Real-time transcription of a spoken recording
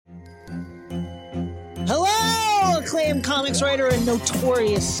acclaimed comics writer and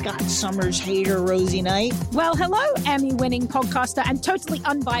notorious Scott Summers hater, Rosie Knight. Well, hello, Emmy-winning podcaster and totally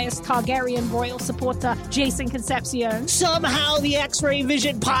unbiased Targaryen royal supporter, Jason Concepcion. Somehow the X-Ray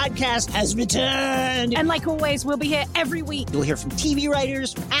Vision podcast has returned. And like always, we'll be here every week. You'll hear from TV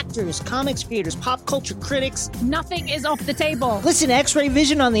writers, actors, comics creators, pop culture critics. Nothing is off the table. Listen to X-Ray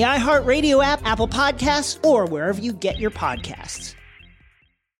Vision on the iHeartRadio app, Apple Podcasts, or wherever you get your podcasts.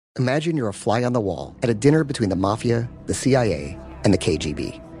 Imagine you're a fly on the wall at a dinner between the Mafia, the CIA, and the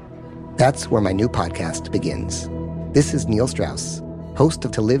KGB. That's where my new podcast begins. This is Neil Strauss, host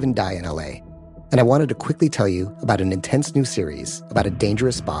of To Live and Die in LA, and I wanted to quickly tell you about an intense new series about a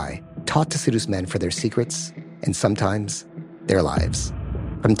dangerous spy taught to seduce men for their secrets and sometimes their lives.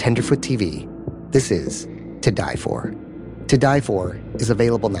 From Tenderfoot TV, this is To Die For. To Die For is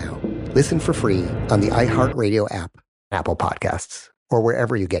available now. Listen for free on the iHeartRadio app, Apple Podcasts, or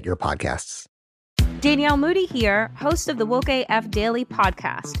wherever you get your podcasts. Danielle Moody here, host of the Woke AF Daily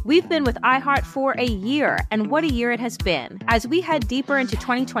podcast. We've been with iHeart for a year, and what a year it has been. As we head deeper into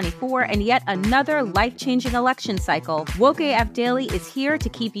 2024 and yet another life-changing election cycle, Woke AF Daily is here to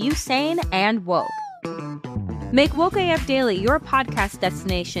keep you sane and woke. Make Woke AF Daily your podcast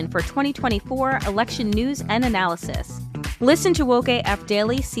destination for 2024 election news and analysis. Listen to Woke AF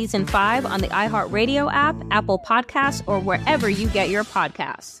Daily Season 5 on the iHeartRadio app, Apple Podcasts, or wherever you get your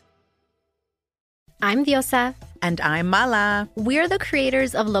podcasts. I'm Diosa. And I'm Mala. We're the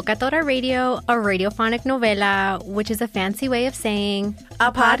creators of Locatora Radio, a radiophonic novela, which is a fancy way of saying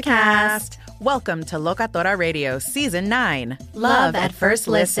a podcast. Welcome to Locatora Radio Season 9, Love at First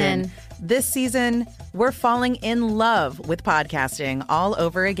Listen. This season, we're falling in love with podcasting all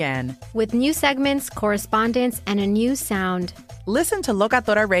over again. With new segments, correspondence, and a new sound. Listen to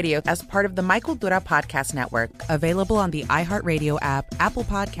Locatora Radio as part of the My Cultura Podcast Network. Available on the iHeartRadio app, Apple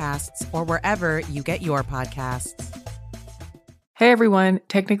Podcasts, or wherever you get your podcasts. Hey everyone,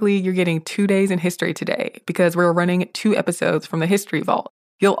 technically you're getting 2 days in history today because we're running 2 episodes from the History Vault.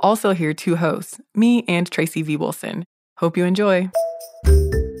 You'll also hear 2 hosts, me and Tracy V. Wilson. Hope you enjoy.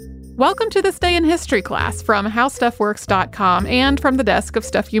 Welcome to This Day in History class from HowStuffWorks.com and from the desk of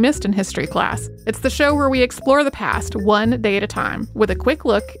Stuff You Missed in History class. It's the show where we explore the past one day at a time with a quick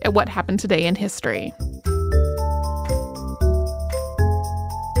look at what happened today in history.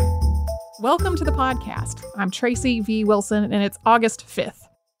 Welcome to the podcast. I'm Tracy V. Wilson, and it's August 5th.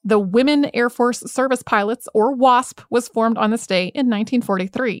 The Women Air Force Service Pilots, or WASP, was formed on this day in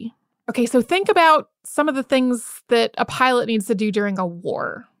 1943. Okay, so think about some of the things that a pilot needs to do during a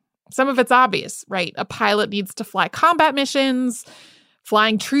war. Some of it's obvious, right? A pilot needs to fly combat missions,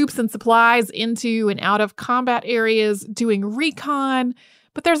 flying troops and supplies into and out of combat areas, doing recon.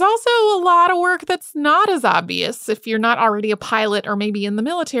 But there's also a lot of work that's not as obvious if you're not already a pilot or maybe in the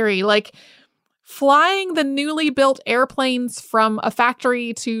military, like flying the newly built airplanes from a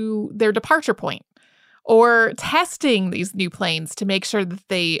factory to their departure point, or testing these new planes to make sure that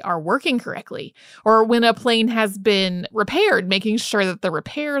they are working correctly, or when a plane has been repaired, making sure that the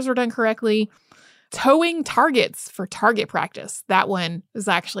repairs are done correctly, towing targets for target practice. That one is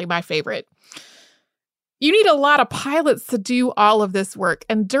actually my favorite. You need a lot of pilots to do all of this work,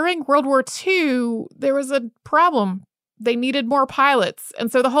 and during World War II, there was a problem. They needed more pilots.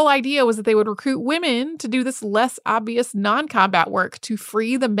 And so the whole idea was that they would recruit women to do this less obvious non-combat work to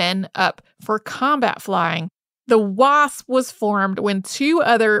free the men up for combat flying. The WASP was formed when 2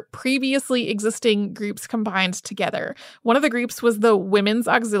 other previously existing groups combined together. One of the groups was the Women's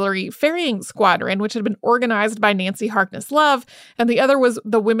Auxiliary Ferrying Squadron, which had been organized by Nancy Harkness Love, and the other was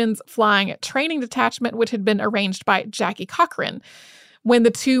the Women's Flying Training Detachment, which had been arranged by Jackie Cochran. When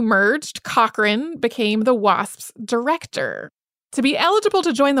the 2 merged, Cochran became the WASP's director. To be eligible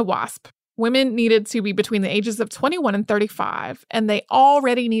to join the WASP, women needed to be between the ages of 21 and 35, and they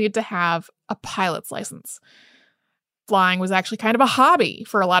already needed to have a pilot's license. Flying was actually kind of a hobby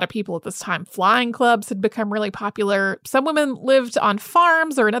for a lot of people at this time. Flying clubs had become really popular. Some women lived on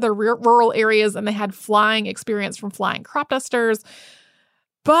farms or in other rural areas, and they had flying experience from flying crop dusters.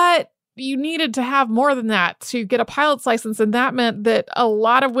 But you needed to have more than that to get a pilot's license, and that meant that a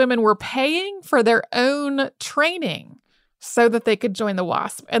lot of women were paying for their own training so that they could join the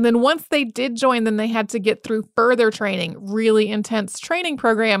WASP. And then once they did join, then they had to get through further training, really intense training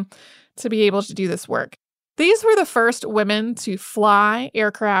program to be able to do this work. These were the first women to fly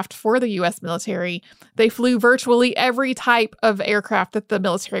aircraft for the U.S. military. They flew virtually every type of aircraft that the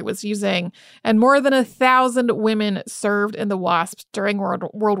military was using, and more than 1,000 women served in the WASP during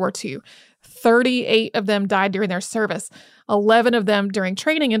World War II. 38 of them died during their service, 11 of them during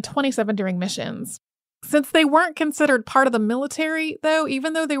training, and 27 during missions. Since they weren't considered part of the military, though,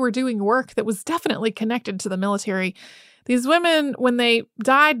 even though they were doing work that was definitely connected to the military, these women, when they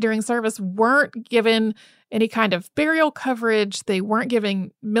died during service, weren't given any kind of burial coverage. They weren't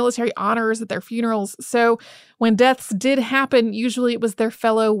giving military honors at their funerals. So when deaths did happen, usually it was their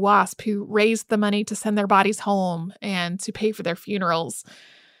fellow WASP who raised the money to send their bodies home and to pay for their funerals.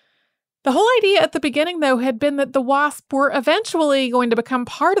 The whole idea at the beginning, though, had been that the WASP were eventually going to become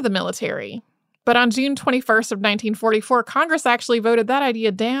part of the military. But on June 21st of 1944, Congress actually voted that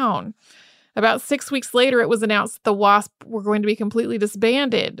idea down. About 6 weeks later, it was announced that the WASP were going to be completely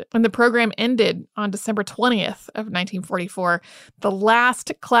disbanded, and the program ended on December 20th of 1944. The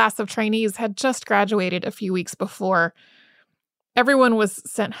last class of trainees had just graduated a few weeks before. Everyone was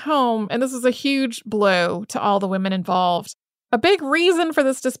sent home, and this was a huge blow to all the women involved. A big reason for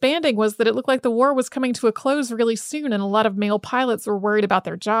this disbanding was that it looked like the war was coming to a close really soon, and a lot of male pilots were worried about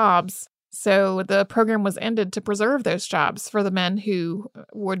their jobs. So the program was ended to preserve those jobs for the men who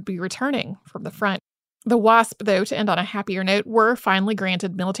would be returning from the front. The WASP, though, to end on a happier note, were finally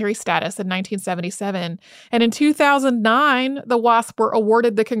granted military status in 1977. And in 2009, the WASP were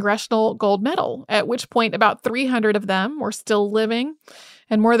awarded the Congressional Gold Medal, at which point about 300 of them were still living,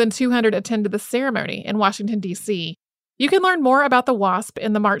 and more than 200 attended the ceremony in Washington, D.C. You can learn more about the WASP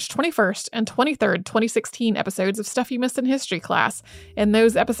in the March 21st and 23rd, 2016 episodes of Stuff You Missed in History Class. In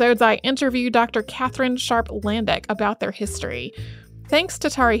those episodes, I interviewed Dr. Catherine Sharp-Landek about their history. Thanks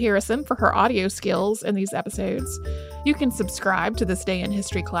to Tari Harrison for her audio skills in these episodes. You can subscribe to This Day in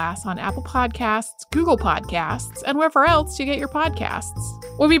History Class on Apple Podcasts, Google Podcasts, and wherever else you get your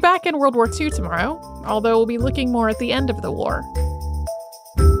podcasts. We'll be back in World War II tomorrow, although we'll be looking more at the end of the war.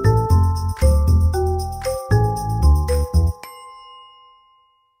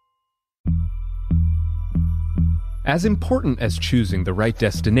 As important as choosing the right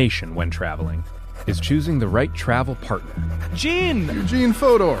destination when traveling is choosing the right travel partner. Eugene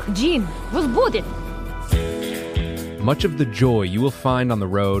Fodor. Gene, was будет? Much of the joy you will find on the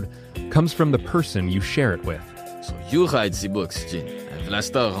road comes from the person you share it with. So you write the books, Gene, and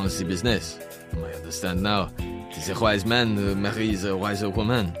Vlastar runs the business. I understand now. It is a wise man who marries a wiser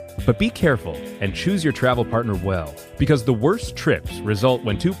woman. But be careful and choose your travel partner well, because the worst trips result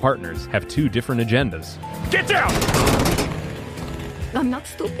when two partners have two different agendas. Get down! I'm not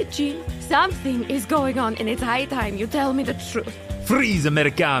stupid, Gene. Something is going on, and it's high time you tell me the truth. Freeze,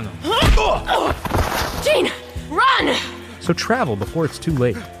 Americano! Gene, run! So travel before it's too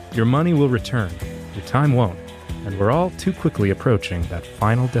late. Your money will return, your time won't, and we're all too quickly approaching that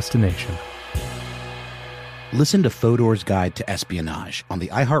final destination. Listen to Fodor's Guide to Espionage on the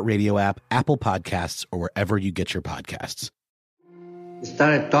iHeartRadio app, Apple Podcasts, or wherever you get your podcasts. We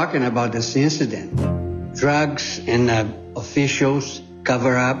started talking about this incident. Drugs and officials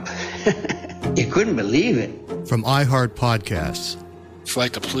cover up. You couldn't believe it. From iHeart Podcasts. It's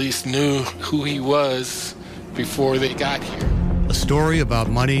like the police knew who he was before they got here. A story about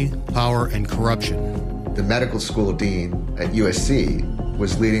money, power, and corruption. The medical school dean at USC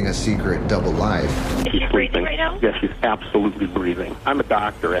was leading a secret double life. He's sleeping right now? Yes, he's absolutely breathing. I'm a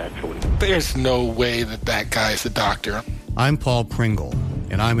doctor, actually. There's no way that guy's a doctor. I'm Paul Pringle,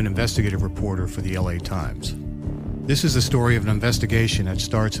 and I'm an investigative reporter for the LA Times. This is the story of an investigation that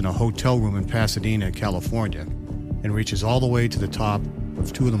starts in a hotel room in Pasadena, California, and reaches all the way to the top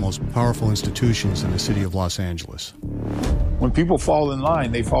of two of the most powerful institutions in the city of Los Angeles. When people fall in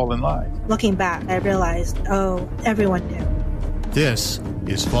line, they fall in line. Looking back, I realized, everyone knew. This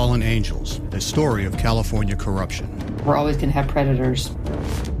is Fallen Angels, the story of California corruption. We're always going to have predators.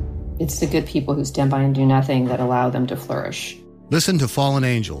 It's the good people who stand by and do nothing that allow them to flourish. Listen to Fallen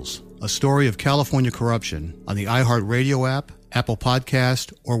Angels, a story of California corruption on the iHeartRadio app, Apple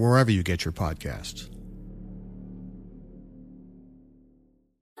Podcast, or wherever you get your podcasts.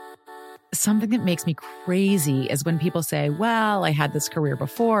 Something that makes me crazy is when people say, well, I had this career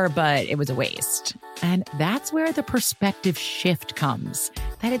before, but it was a waste. And that's where the perspective shift comes,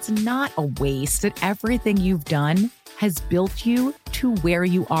 that it's not a waste, that everything you've done has built you to where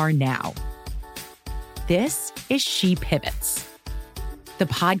you are now. This is She Pivots, the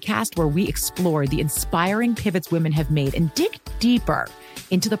podcast where we explore the inspiring pivots women have made and dig deeper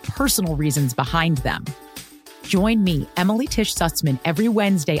into the personal reasons behind them. Join me, Emily Tish Sussman, every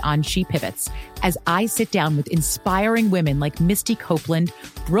Wednesday on She Pivots as I sit down with inspiring women like Misty Copeland,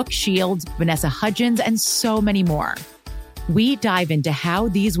 Brooke Shields, Vanessa Hudgens, and so many more. We dive into how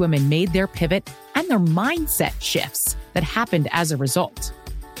these women made their pivot and their mindset shifts that happened as a result.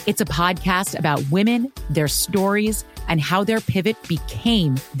 It's a podcast about women, their stories, and how their pivot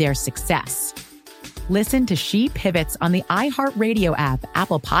became their success. Listen to She Pivots on the iHeartRadio app,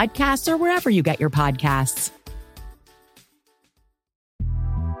 Apple Podcasts, or wherever you get your podcasts.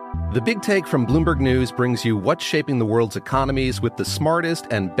 The Big Take from Bloomberg News brings you what's shaping the world's economies with the smartest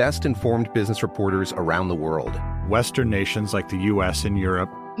and best-informed business reporters around the world. Western nations like the U.S. and Europe.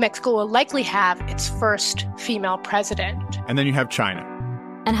 Mexico will likely have its first female president. And then you have China.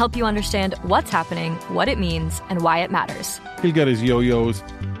 And help you understand what's happening, what it means, and why it matters. He'll get his yo-yos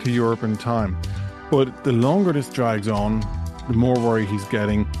to Europe in time. But the longer this drags on, the more worry he's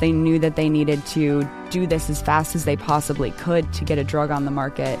getting. They knew that they needed to do this as fast as they possibly could to get a drug on the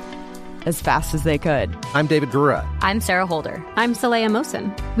market as fast as they could. I'm David Gura. I'm Sarah Holder. I'm Saleha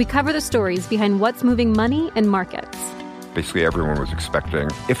Mohsen. We cover the stories behind what's moving money and markets. Basically, everyone was expecting,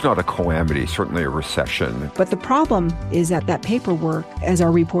 if not a calamity, certainly a recession. But the problem is that paperwork, as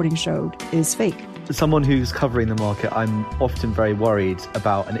our reporting showed, is fake. As someone who's covering the market, I'm often very worried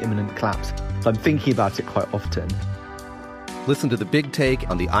about an imminent collapse. So I'm thinking about it quite often. Listen to The Big Take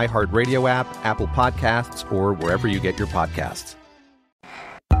on the iHeartRadio app, Apple Podcasts, or wherever you get your podcasts.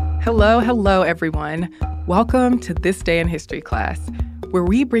 Hello, everyone. Welcome to This Day in History class, where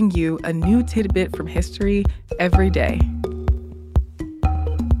we bring you a new tidbit from history every day.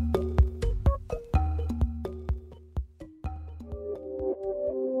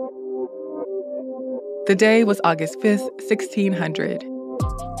 The day was August 5th, 1600.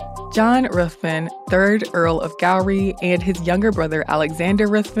 John Ruthven, 3rd Earl of Gowrie, and his younger brother Alexander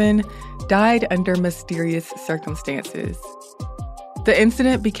Ruthven died under mysterious circumstances. The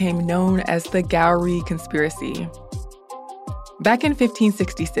incident became known as the Gowrie Conspiracy. Back in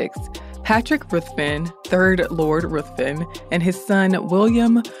 1566, Patrick Ruthven, 3rd Lord Ruthven, and his son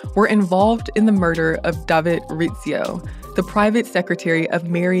William were involved in the murder of David Rizzio, the private secretary of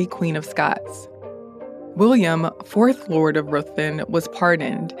Mary, Queen of Scots. William, 4th Lord of Ruthven, was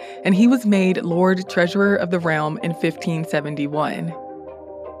pardoned, and he was made Lord Treasurer of the realm in 1571.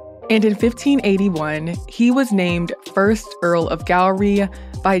 And in 1581, he was named 1st Earl of Gowrie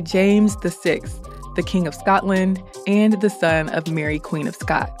by James VI, the King of Scotland, and the son of Mary, Queen of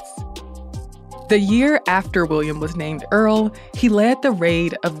Scots. The year after William was named Earl, he led the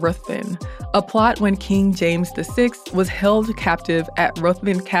Raid of Ruthven, a plot when King James VI was held captive at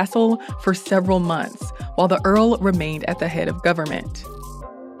Ruthven Castle for several months, while the Earl remained at the head of government.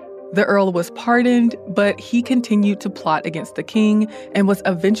 The Earl was pardoned, but he continued to plot against the king and was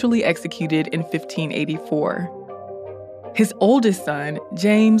eventually executed in 1584. His oldest son,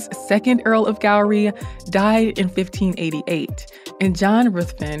 James, 2nd Earl of Gowrie, died in 1588, and John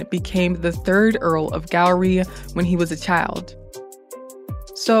Ruthven became the 3rd Earl of Gowrie when he was a child.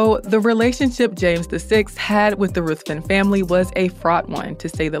 So the relationship James VI had with the Ruthven family was a fraught one, to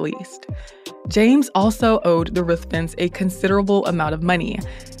say the least. James also owed the Ruthvens a considerable amount of money,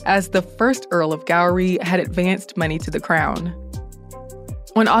 as the 1st Earl of Gowrie had advanced money to the crown.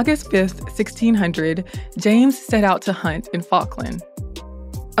 On August 5th, 1600, James set out to hunt in Falkland.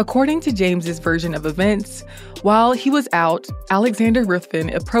 According to James's version of events, while he was out, Alexander Ruthven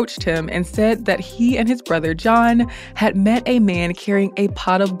approached him and said that he and his brother John had met a man carrying a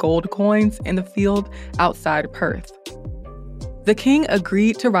pot of gold coins in the field outside Perth. The king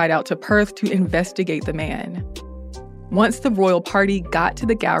agreed to ride out to Perth to investigate the man. Once the royal party got to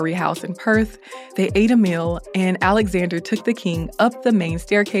the Gowrie house in Perth, they ate a meal, and Alexander took the king up the main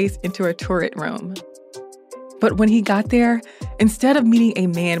staircase into a turret room. But when he got there, instead of meeting a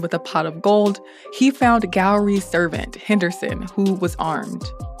man with a pot of gold, he found Gowrie's servant, Henderson, who was armed.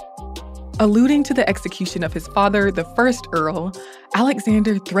 Alluding to the execution of his father, the 1st Earl,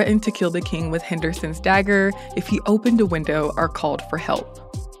 Alexander threatened to kill the king with Henderson's dagger if he opened a window or called for help.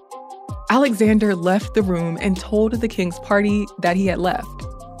 Alexander left the room and told the king's party that he had left.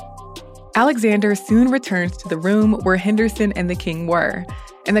 Alexander soon returned to the room where Henderson and the king were,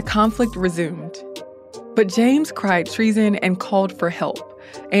 and the conflict resumed. But James cried treason and called for help,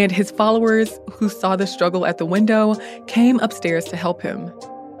 and his followers, who saw the struggle at the window, came upstairs to help him.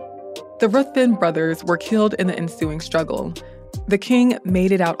 The Ruthven brothers were killed in the ensuing struggle. The king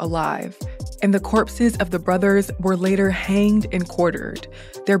made it out alive, and the corpses of the brothers were later hanged and quartered,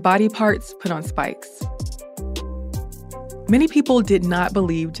 their body parts put on spikes. Many people did not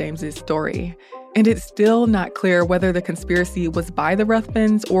believe James's story, and it's still not clear whether the conspiracy was by the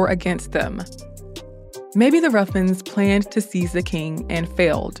Ruthvens or against them. Maybe the Ruthvens planned to seize the king and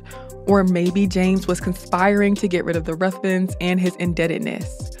failed, or maybe James was conspiring to get rid of the Ruthvens and his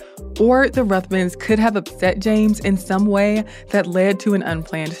indebtedness. Or the Ruthvens could have upset James in some way that led to an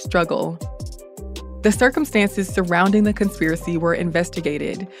unplanned struggle. The circumstances surrounding the conspiracy were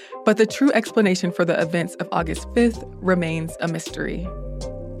investigated, but the true explanation for the events of August 5th remains a mystery.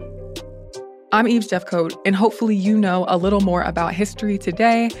 I'm Eve Jeffcoat, and hopefully you know a little more about history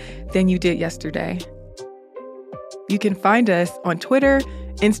today than you did yesterday. You can find us on Twitter,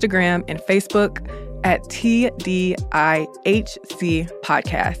 Instagram, and Facebook at TDIHC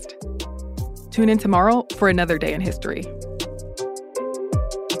Podcast. Tune in tomorrow for another day in history.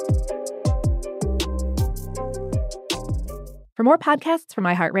 For more podcasts from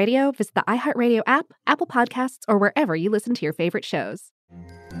iHeartRadio, visit the iHeartRadio app, Apple Podcasts, or wherever you listen to your favorite shows.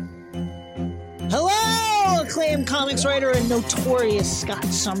 Hello, acclaimed comics writer and notorious Scott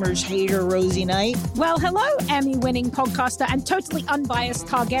Summers hater, Rosie Knight. Well, hello, Emmy-winning podcaster and totally unbiased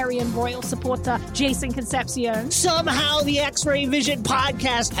Targaryen royal supporter, Jason Concepcion. Somehow the X-Ray Vision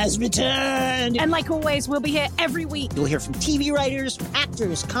podcast has returned. And like always, we'll be here every week. You'll hear from TV writers,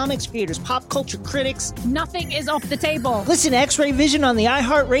 actors, comics creators, pop culture critics. Nothing is off the table. Listen to X-Ray Vision on the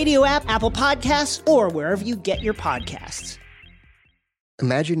iHeartRadio app, Apple Podcasts, or wherever you get your podcasts.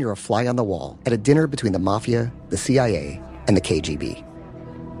 Imagine you're a fly on the wall at a dinner between the Mafia, the CIA, and the KGB.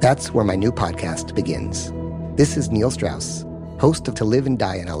 That's where my new podcast begins. This is Neil Strauss, host of To Live and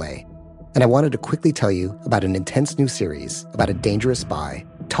Die in LA, and I wanted to quickly tell you about an intense new series about a dangerous spy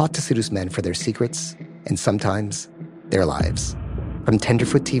taught to seduce men for their secrets and sometimes their lives. From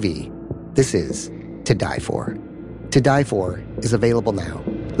Tenderfoot TV, this is To Die For. To Die For is available now.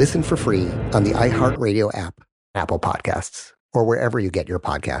 Listen for free on the iHeartRadio app, Apple Podcasts, or wherever you get your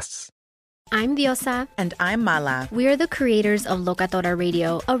podcasts. I'm Diosa. And I'm Mala. We are the creators of Locatora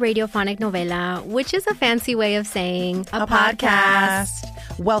Radio, a radiophonic novela, which is a fancy way of saying a podcast.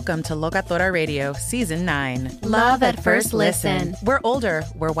 Welcome to Locatora Radio, Season 9. Love at First Listen. We're older,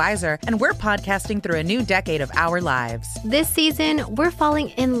 we're wiser, and we're podcasting through a new decade of our lives. This season, we're falling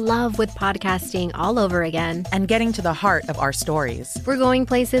in love with podcasting all over again. And getting to the heart of our stories. We're going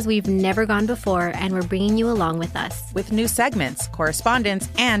places we've never gone before, and we're bringing you along with us. With new segments, correspondence,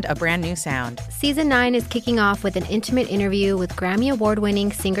 and a brand new sound. Season 9 is kicking off with an intimate interview with Grammy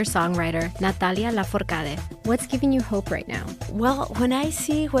Award-winning singer-songwriter Natalia Lafourcade. What's giving you hope right now? Well, when I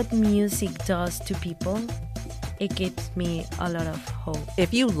see what music does to people, it gives me a lot of hope.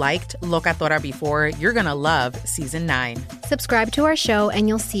 If you liked Locatora before, you're going to love Season 9. Subscribe to our show and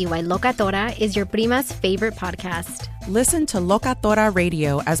you'll see why Locatora is your prima's favorite podcast. Listen to Locatora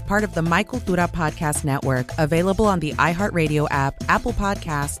Radio as part of the My Cultura Podcast Network, available on the iHeartRadio app, Apple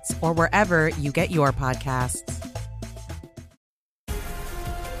Podcasts, or wherever you get your podcasts.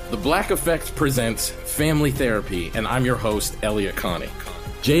 The Black Effect presents Family Therapy, and I'm your host, Elliot Connie.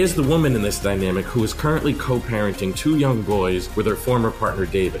 Jay is the woman in this dynamic who is currently co-parenting 2 young boys with her former partner,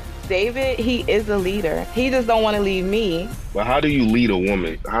 David. David, he is a leader. He just don't want to leave me. But how do you lead a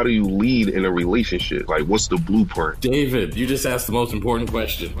woman? How do you lead in a relationship? Like, what's the blueprint? David, you just asked the most important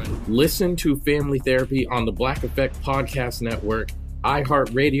question. Listen to Family Therapy on the Black Effect Podcast Network,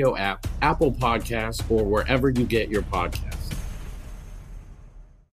 iHeartRadio app, Apple Podcasts, or wherever you get your podcasts.